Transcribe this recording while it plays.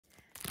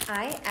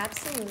I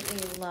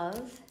absolutely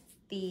love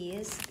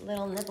these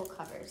little nipple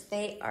covers.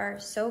 They are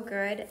so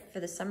good for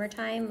the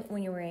summertime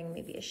when you're wearing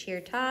maybe a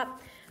sheer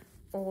top,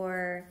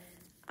 or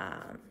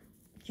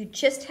you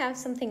just have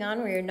something on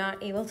where you're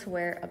not able to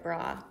wear a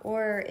bra,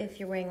 or if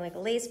you're wearing like a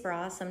lace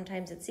bra,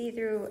 sometimes it's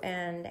see-through,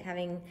 and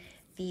having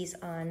these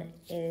on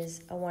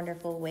is a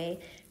wonderful way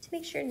to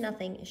make sure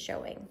nothing is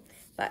showing.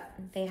 But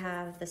they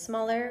have the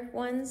smaller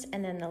ones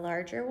and then the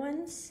larger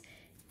ones,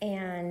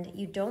 and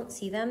you don't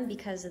see them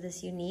because of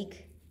this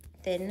unique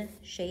thin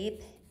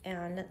shape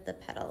and the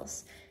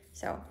petals.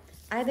 So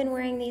I've been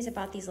wearing these, I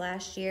bought these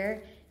last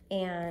year,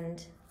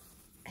 and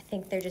I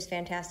think they're just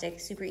fantastic,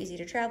 super easy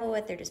to travel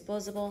with, they're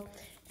disposable,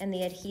 and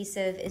the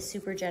adhesive is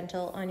super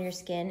gentle on your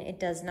skin. It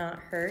does not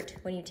hurt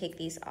when you take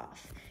these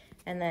off.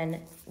 And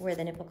then where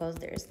the nipple goes,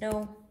 there is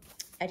no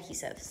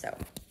adhesive. So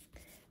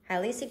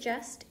highly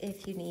suggest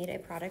if you need a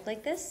product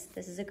like this,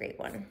 this is a great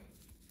one.